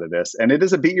combo out of this? And it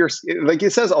is like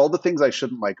it says all the things I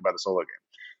shouldn't like about a solo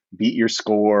game. Beat your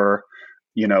score,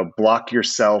 block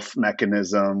yourself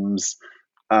mechanisms.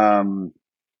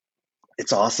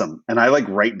 It's awesome. And I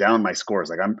write down my scores.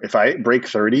 If I break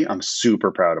 30, I'm super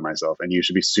proud of myself. And you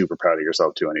should be super proud of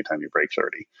yourself too anytime you break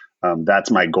 30. That's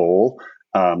my goal.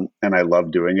 And I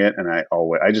love doing it. And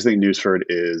I just think Newsford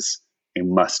is a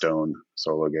must-own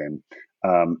solo game.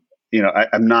 I'm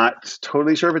not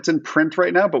totally sure if it's in print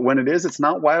right now, but when it is, it's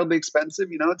not wildly expensive.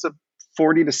 It's a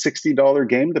 $40 to $60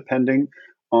 game, depending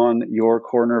on your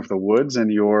corner of the woods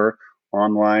and your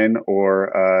online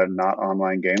or not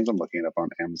online games. I'm looking it up on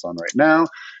Amazon right now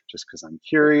just because I'm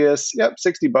curious. Yep,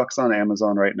 $60 on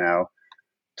Amazon right now.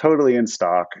 Totally in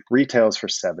stock. Retails for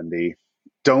 $70.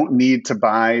 Don't need to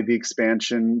buy the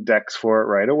expansion decks for it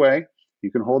right away.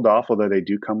 You can hold off, although they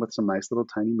do come with some nice little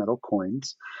tiny metal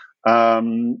coins.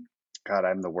 God,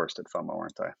 I'm the worst at FOMO,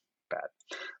 aren't I?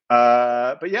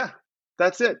 Bad. But yeah,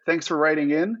 that's it. Thanks for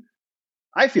writing in.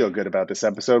 I feel good about this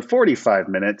episode. 45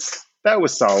 minutes. That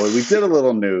was solid. We did a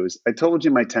little news. I told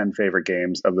you my 10 favorite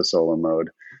games of the solo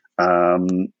mode.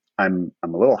 I'm a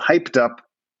little hyped up,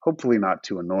 hopefully not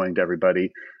too annoying to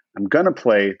everybody. I'm going to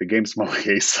play the Game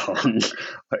Sommelier song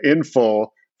in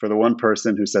full for the one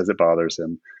person who says it bothers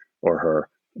him or her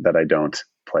that I don't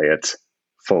play it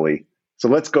fully. So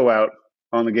let's go out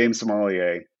on the Game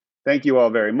Sommelier. Thank you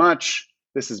all very much.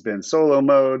 This has been Solo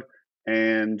Mode,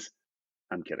 and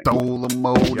I'm kidding. Solo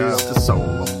mode is the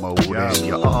solo mode, and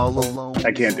you're all alone.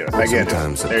 I can't do it.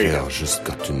 Sometimes a There you player go. just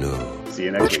got to know See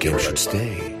you next which week, game everybody. should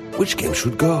stay, which game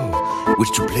should go,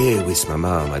 which to play with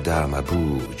mama, madame,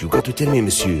 abou. You got to tell me,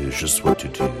 monsieur, just what to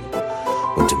do.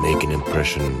 Want to make an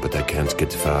impression, but I can't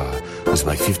get far with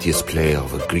my 50th player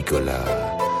of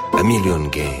Agricola. A million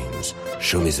games,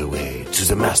 show me the way to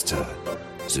the master,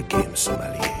 the Game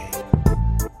Sommelier.